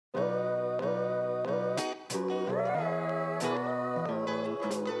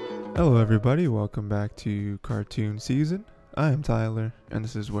Hello, everybody. Welcome back to Cartoon Season. I am Tyler, and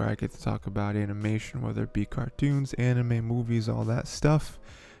this is where I get to talk about animation, whether it be cartoons, anime, movies, all that stuff.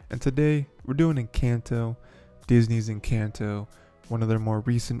 And today, we're doing Encanto, Disney's Encanto, one of their more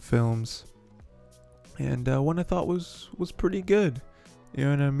recent films, and one I thought was pretty good. You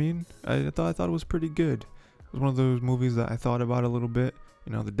know what I mean? I thought it was pretty good. It was one of those movies that I thought about a little bit,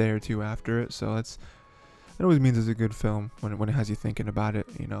 the day or two after it. So it always means it's a good film when it has you thinking about it,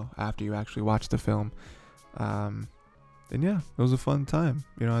 after you actually watch the film. Um, and yeah, it was a fun time.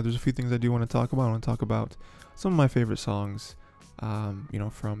 There's a few things I do want to talk about. I want to talk about some of my favorite songs, from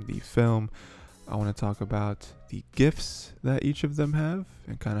the film. I want to talk about the gifts that each of them have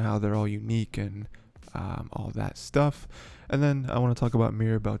and kind of how they're all unique and all that stuff. And then I want to talk about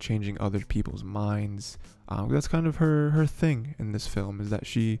Mirabel changing other people's minds. That's kind of her thing in this film, is that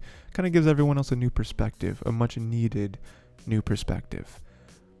she kind of gives everyone else a new perspective, a much needed new perspective.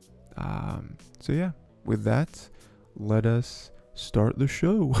 So yeah, with that, let us start the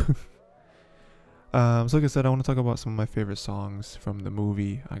show. So like I said, I want to talk about some of my favorite songs from the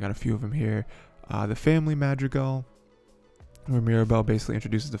movie. I got a few of them here. The Family Madrigal, where Mirabel basically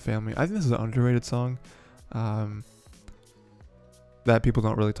introduces the family. I think this is an underrated song. That people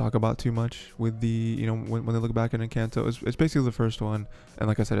don't really talk about too much with when they look back at Encanto. It's basically the first one, and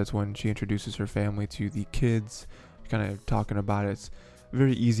like I said, it's when she introduces her family to the kids, kind of talking about it. It's a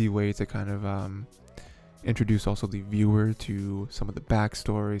very easy way to kind of introduce also the viewer to some of the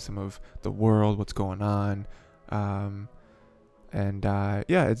backstory, some of the world, what's going on.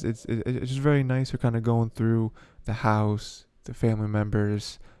 It's just very nice. Her kind of going through the house, the family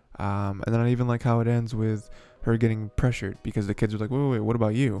members, and then I even like how it ends with her getting pressured because the kids are like, wait, what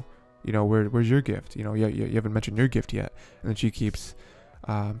about you? Where's your gift? You haven't mentioned your gift yet. And then she keeps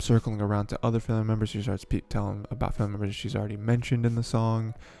circling around to other family members. She starts telling about family members she's already mentioned in the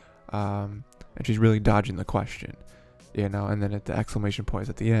song, and she's really dodging the question, And then at the exclamation points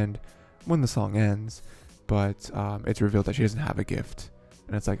at the end, when the song ends, but it's revealed that she doesn't have a gift,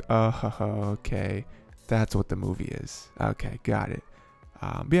 and it's like, okay, that's what the movie is. Okay, got it.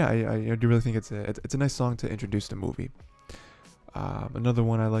 I do really think it's a nice song to introduce the movie. Another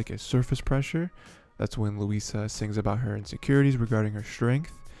one I like is Surface Pressure. That's when Luisa sings about her insecurities regarding her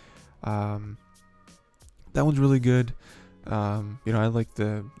strength. That one's really good. I like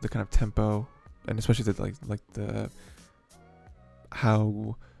the kind of tempo, and especially the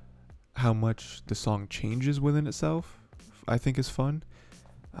how much the song changes within itself. I think is fun.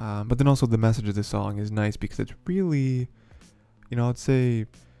 But then also the message of the song is nice because it's really, I'd say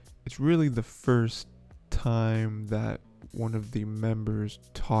it's really the first time that one of the members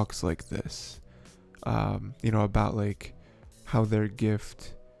talks like this, about like how their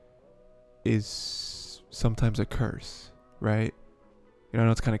gift is sometimes a curse, right? I know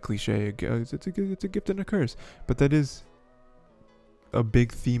it's kind of cliche. It's a gift and a curse, but that is a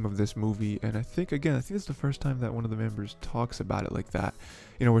big theme of this movie. And I think it's the first time that one of the members talks about it like that,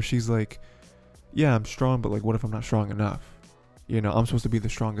 where she's like, yeah, I'm strong, but like, what if I'm not strong enough? I'm supposed to be the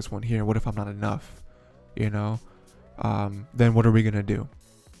strongest one here. What if I'm not enough? Then what are we gonna do?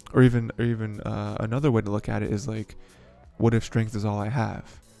 Or even another way to look at it is like, what if strength is all I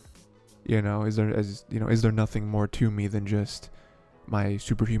have? Is there nothing more to me than just my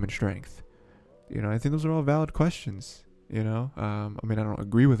superhuman strength? I think those are all valid questions. I don't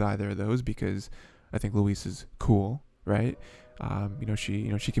agree with either of those because I think Luis is cool, right?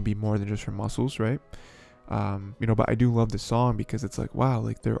 She can be more than just her muscles, right? But I do love the song because it's like, wow,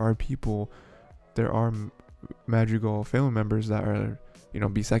 like there are Madrigal family members that are,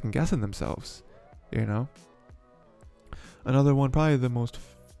 be second guessing themselves, Another one, probably the most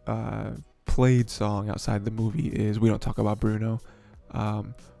played song outside the movie is We Don't Talk About Bruno.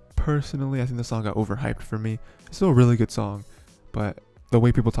 Personally, I think the song got overhyped for me. It's still a really good song, but the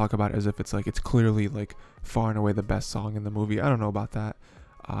way people talk about it as if it's like it's clearly like far and away the best song in the movie. I don't know about that,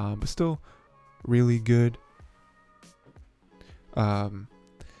 but still really good. They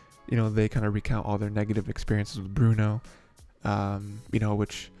kind of recount all their negative experiences with Bruno,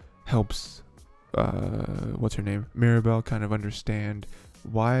 which helps what's her name, Mirabel, kind of understand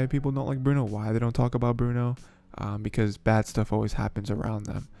why people don't like Bruno, why they don't talk about Bruno, because bad stuff always happens around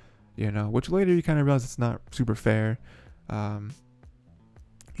them, which later you kind of realize it's not super fair. Bruno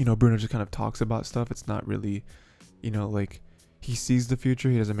just kind of talks about stuff. It's not really, like he sees the future,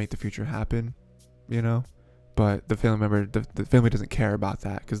 he doesn't make the future happen, but the family doesn't care about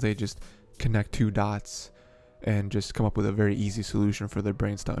that because they just connect two dots and just come up with a very easy solution for their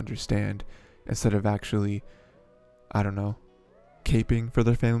brains to understand instead of actually, I don't know, caping for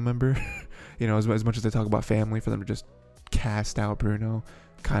their family member. As much as they talk about family, for them to just cast out Bruno.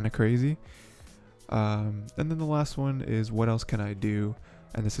 Kind of crazy. And then the last one is What Else Can I Do?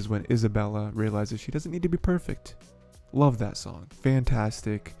 And this is when Isabella realizes she doesn't need to be perfect. Love that song.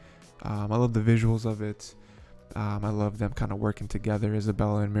 Fantastic. I love the visuals of it. I love them kind of working together,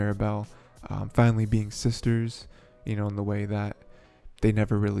 Isabella and Mirabel, finally being sisters, you know, in the way that they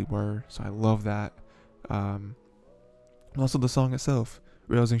never really were. So I love that. And also the song itself,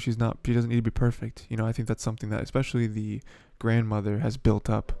 realizing she doesn't need to be perfect. You know, I think that's something that especially the grandmother has built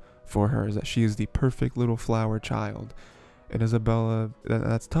up for her, is that she is the perfect little flower child. And Isabella,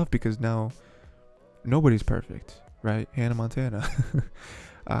 that's tough because now nobody's perfect, right? Hannah Montana.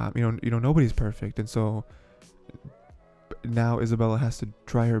 You know, nobody's perfect. And so now Isabella has to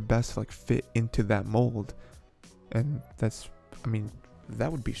try her best to like fit into that mold. And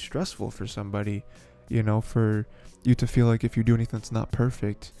that would be stressful for somebody, you know, for you to feel like if you do anything that's not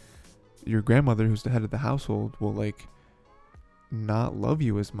perfect, your grandmother, who's the head of the household, will like not love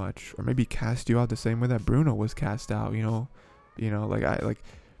you as much, or maybe cast you out the same way that Bruno was cast out, you know,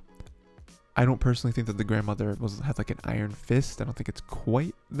 I don't personally think that the grandmother had like an iron fist. I don't think it's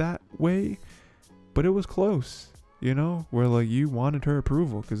quite that way, but it was close, you know, where like you wanted her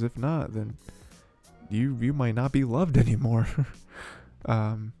approval, because if not, then you might not be loved anymore.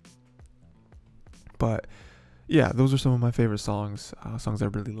 But yeah, those are some of my favorite songs, songs I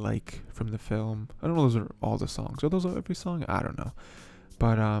really like from the film. I don't know those are all the songs. Are those every song? I don't know.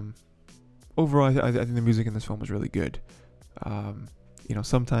 But overall, I think the music in this film was really good. You know,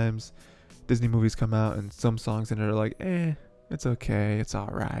 sometimes Disney movies come out and some songs in it are like, it's okay, it's all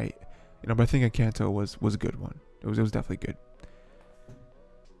right. You know, but I think Encanto was a good one. It was definitely good.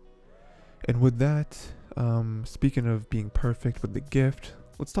 And with that, speaking of being perfect with the gift,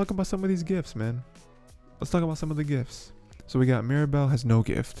 let's talk about some of these gifts, man. Let's talk about some of the gifts. So we got Mirabel has no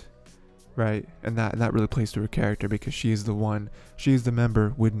gift, right? And that really plays to her character, because she is the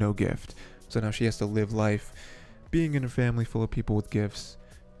member with no gift. So now she has to live life being in a family full of people with gifts,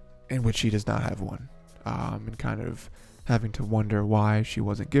 in which she does not have one. And kind of having to wonder why she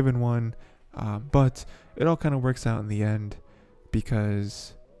wasn't given one. But it all kind of works out in the end,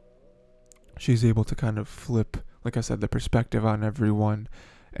 because she's able to kind of flip, like I said, the perspective on everyone,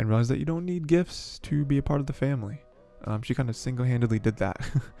 and realize that you don't need gifts to be a part of the family. She kind of single-handedly did that.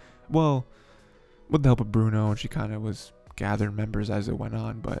 Well, with the help of Bruno, and she kind of was gathering members as it went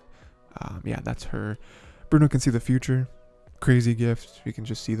on. But yeah, that's her. Bruno can see the future. Crazy gift. He can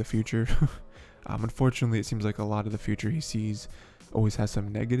just see the future. Unfortunately, it seems like a lot of the future he sees always has some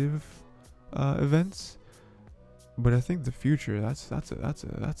negative events. But I think the future, that's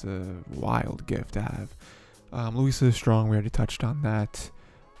a wild gift to have. Louisa is strong. We already touched on that.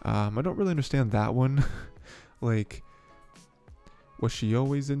 I don't really understand that one. Like, was she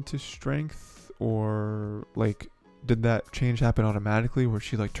always into strength, or like did that change happen automatically where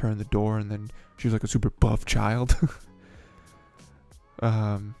she like turned the door and then she was like a super buff child?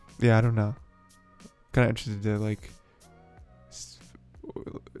 Yeah, I don't know. Kind of interested to like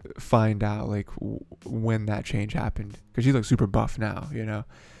find out like when that change happened, because she's like super buff now, you know.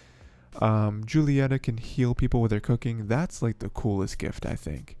 Julieta can heal people with her cooking. That's like the coolest gift, I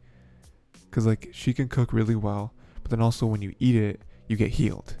think, because like she can cook really well, but then also when you eat it, you get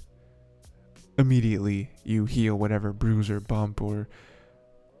healed immediately. You heal whatever bruise or bump or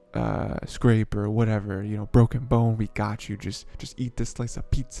scrape or whatever, you know, broken bone. We got you. Just eat this slice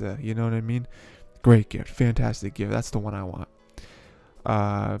of pizza. You know what I mean? Great gift, fantastic gift. That's the one I want.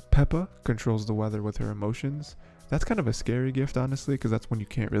 Peppa controls the weather with her emotions. That's kind of a scary gift, honestly, because that's when you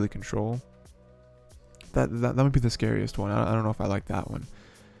can't really control. That might be the scariest one. I don't know if I like that one,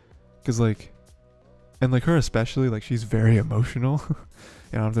 because like, and like her especially, like she's very emotional.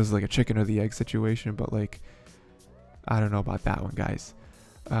 You know, if there's like a chicken or the egg situation, but like, I don't know about that one, guys.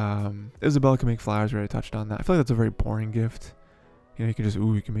 Isabella can make flowers. We already touched on that. I feel like that's a very boring gift. You know, you can just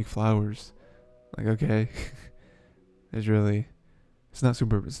you can make flowers. Like, okay, it's not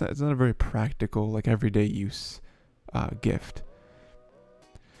a very practical, like everyday use gift.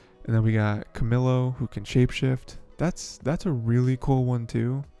 And then we got Camillo, who can shapeshift. That's a really cool one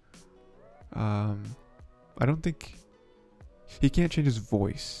too. I don't think he can't change his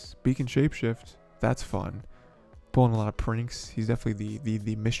voice, but he can shapeshift. That's fun. Pulling a lot of pranks. He's definitely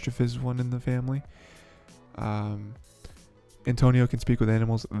the mischievous one in the family. Antonio can speak with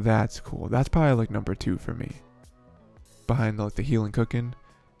animals. That's cool. That's probably like number 2 for me, behind the healing cooking.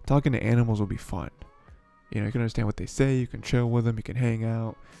 Talking to animals will be fun. You know, you can understand what they say. You can chill with them. You can hang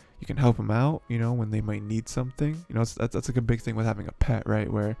out. You can help them out, you know, when they might need something. You know, that's like a big thing with having a pet,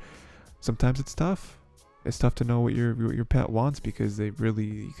 right? Where sometimes it's tough. It's tough to know what your pet wants, because they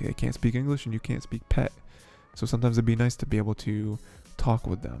can't speak English and you can't speak pet. So sometimes it'd be nice to be able to talk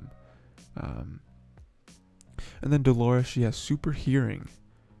with them. And then Dolores, she has super hearing.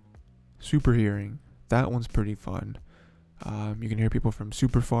 Super hearing. That one's pretty fun. You can hear people from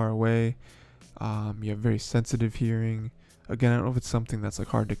super far away. You have very sensitive hearing. Again, I don't know if it's something that's like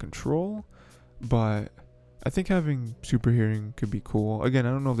hard to control, but I think having super hearing could be cool. Again, I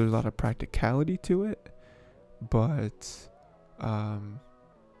don't know if there's a lot of practicality to it, but I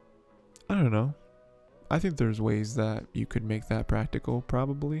don't know. I think there's ways that you could make that practical,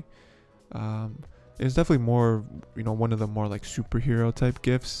 probably. It's definitely more, one of the more like superhero type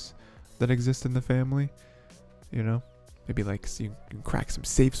gifts that exist in the family. Maybe like so you can crack some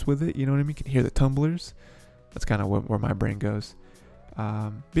safes with it. You know what I mean? You can hear the tumblers. That's kind of where my brain goes.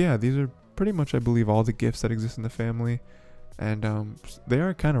 But yeah, these are pretty much, I believe, all the gifts that exist in the family, and they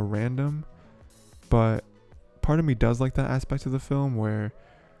are kind of random, but part of me does like that aspect of the film where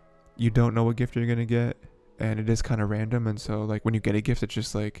you don't know what gift you're gonna get, and it is kind of random. And so like when you get a gift, it's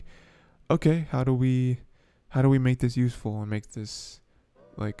just like, okay, how do we make this useful and make this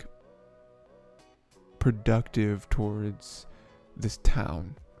like productive towards this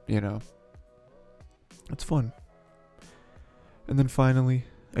town? It's fun. And then finally,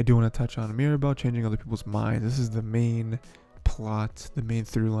 I do want to touch on Mirabel changing other people's minds. This is the main plot, the main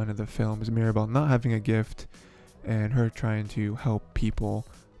through line of the film, is Mirabel not having a gift and her trying to help people,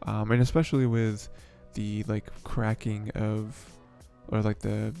 and especially with the like cracking of, or like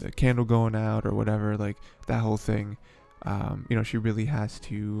the candle going out or whatever, like that whole thing. She really has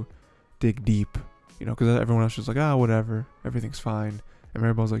to dig deep, because everyone else is like, whatever, everything's fine, and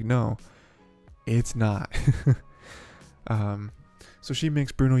Mirabel's like, no, it's not. So she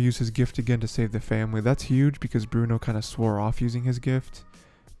makes Bruno use his gift again to save the family. That's huge because Bruno kind of swore off using his gift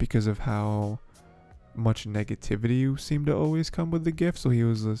because of how much negativity seemed to always come with the gift. So he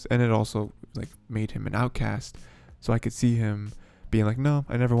was and it also like made him an outcast. So I could see him being like, no,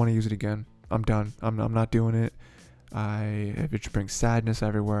 I never want to use it again. I'm done. I'm not doing it. If it brings sadness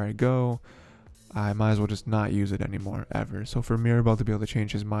everywhere I go, I might as well just not use it anymore, ever. So for Mirabel to be able to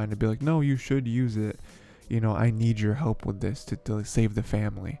change his mind and be like, no, you should use it. I need your help with this to save the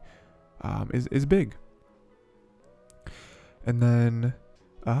family, is big. And then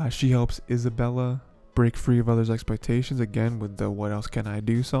she helps Isabella break free of others' expectations, again with the "What Else Can I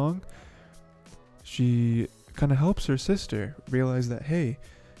Do" song. She kind of helps her sister realize that, hey,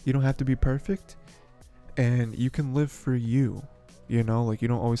 you don't have to be perfect and you can live for you. Like you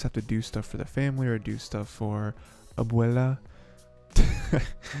don't always have to do stuff for the family or do stuff for abuela. I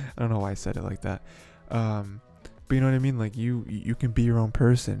don't know why I said it like that. But you know what I mean? Like you can be your own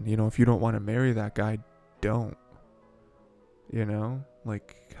person. If you don't want to marry that guy, don't.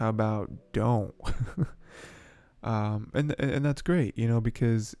 Like how about don't? And that's great,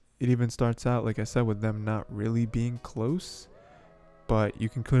 because it even starts out, like I said, with them not really being close, but you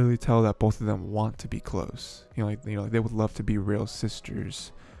can clearly tell that both of them want to be close. Like they would love to be real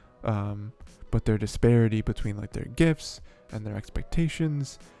sisters. But their disparity between like their gifts and their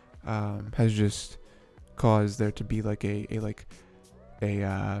expectations has just caused there to be like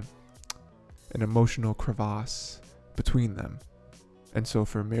an emotional crevasse between them. And so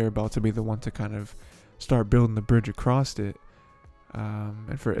for Mirabel to be the one to kind of start building the bridge across it,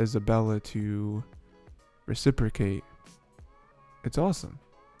 and for Isabella to reciprocate, it's awesome.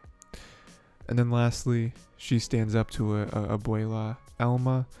 And then lastly, she stands up to Abuela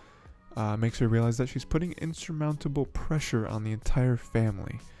Alma, makes her realize that she's putting insurmountable pressure on the entire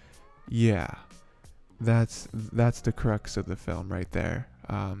family. Yeah, that's the crux of the film right there.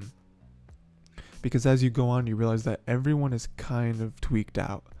 Because as you go on, you realize that everyone is kind of tweaked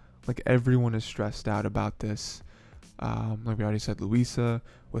out. Like everyone is stressed out about this. Like we already said, Luisa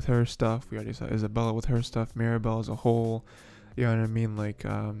with her stuff. We already said Isabella with her stuff. Mirabel as a whole. You know what I mean? Like,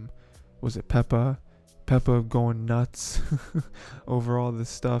 was it Peppa going nuts over all this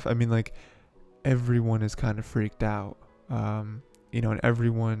stuff? I mean, like, everyone is kind of freaked out. And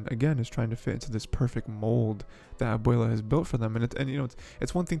everyone again is trying to fit into this perfect mold that Abuela has built for them. And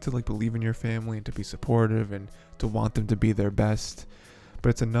it's one thing to like believe in your family and to be supportive and to want them to be their best, but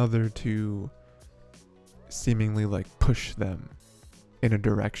it's another to seemingly like push them in a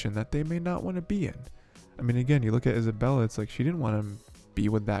direction that they may not want to be in. I mean, again, you look at Isabella, it's like she didn't want to be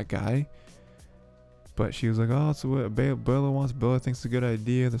with that guy, but she was like, oh, so what Bella wants. Bella thinks it's a good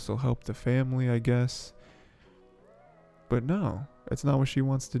idea. This will help the family, I guess. But no, it's not what she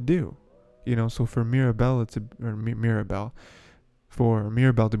wants to do. So for Mirabel to be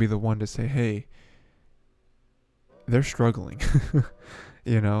the one to say, hey, they're struggling,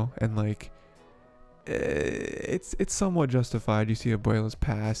 and like it's somewhat justified. You see Abuela's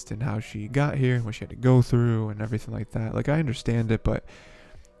past and how she got here and what she had to go through and everything like that. Like, I understand it, but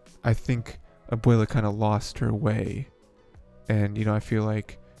I think Abuela kind of lost her way. And, I feel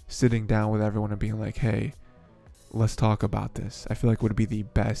like sitting down with everyone and being like, hey, let's talk about this, I feel like would be the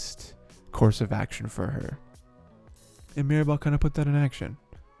best course of action for her. And Mirabel kind of put that in action,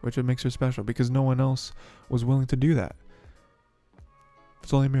 which makes her special because no one else was willing to do that.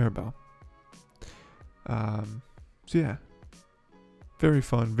 It's only Mirabel. So yeah, very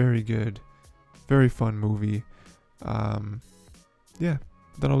fun, very good, very fun movie. Yeah,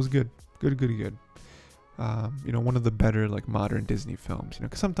 thought it was good. One of the better like modern Disney films.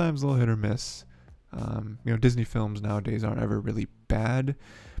 Because sometimes they'll hit or miss. Disney films nowadays aren't ever really bad,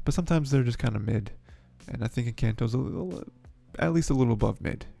 but sometimes they're just kind of mid. And I think Encanto's at least a little above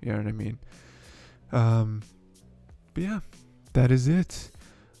mid. You know what I mean? But yeah, that is it.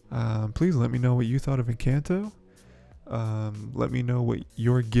 Please let me know what you thought of Encanto. Let me know what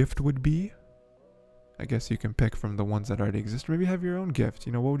your gift would be. I guess you can pick from the ones that already exist. Or maybe have your own gift.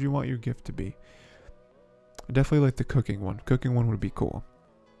 What would you want your gift to be? I definitely like the cooking one. Cooking one would be cool.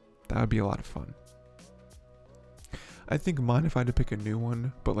 That would be a lot of fun. I think mine, if I had to pick a new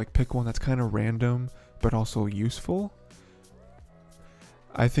one, but like pick one that's kind of random, but also useful.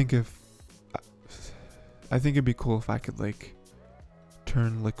 I think it'd be cool if I could like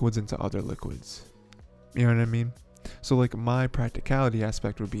turn liquids into other liquids. You know what I mean? So like my practicality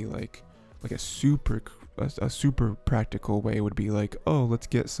aspect would be like a super practical way would be like, oh, let's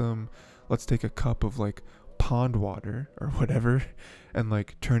take a cup of like pond water or whatever and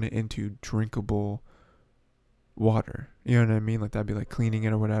like turn it into drinkable water. You know what I mean? Like that'd be like cleaning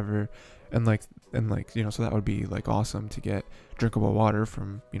it or whatever. And so that would be like awesome to get drinkable water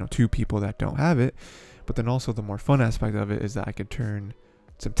from, two people that don't have it. But then also the more fun aspect of it is that I could turn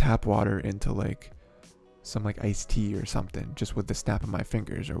some tap water into like some like iced tea or something just with the snap of my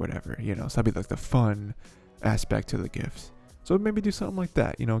fingers or whatever, so that'd be like the fun aspect to the gift. So maybe do something like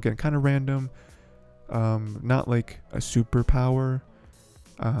that, again, kind of random, not like a superpower,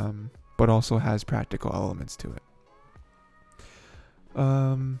 but also has practical elements to it.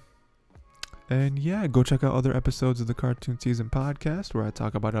 And yeah, go check out other episodes of the Cartoon Season podcast where I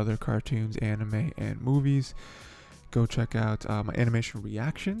talk about other cartoons, anime, and movies. Go check out my animation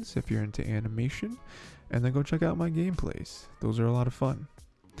reactions if you're into animation. And then go check out my gameplays. Those are a lot of fun.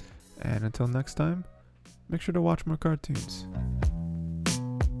 And until next time, make sure to watch more cartoons.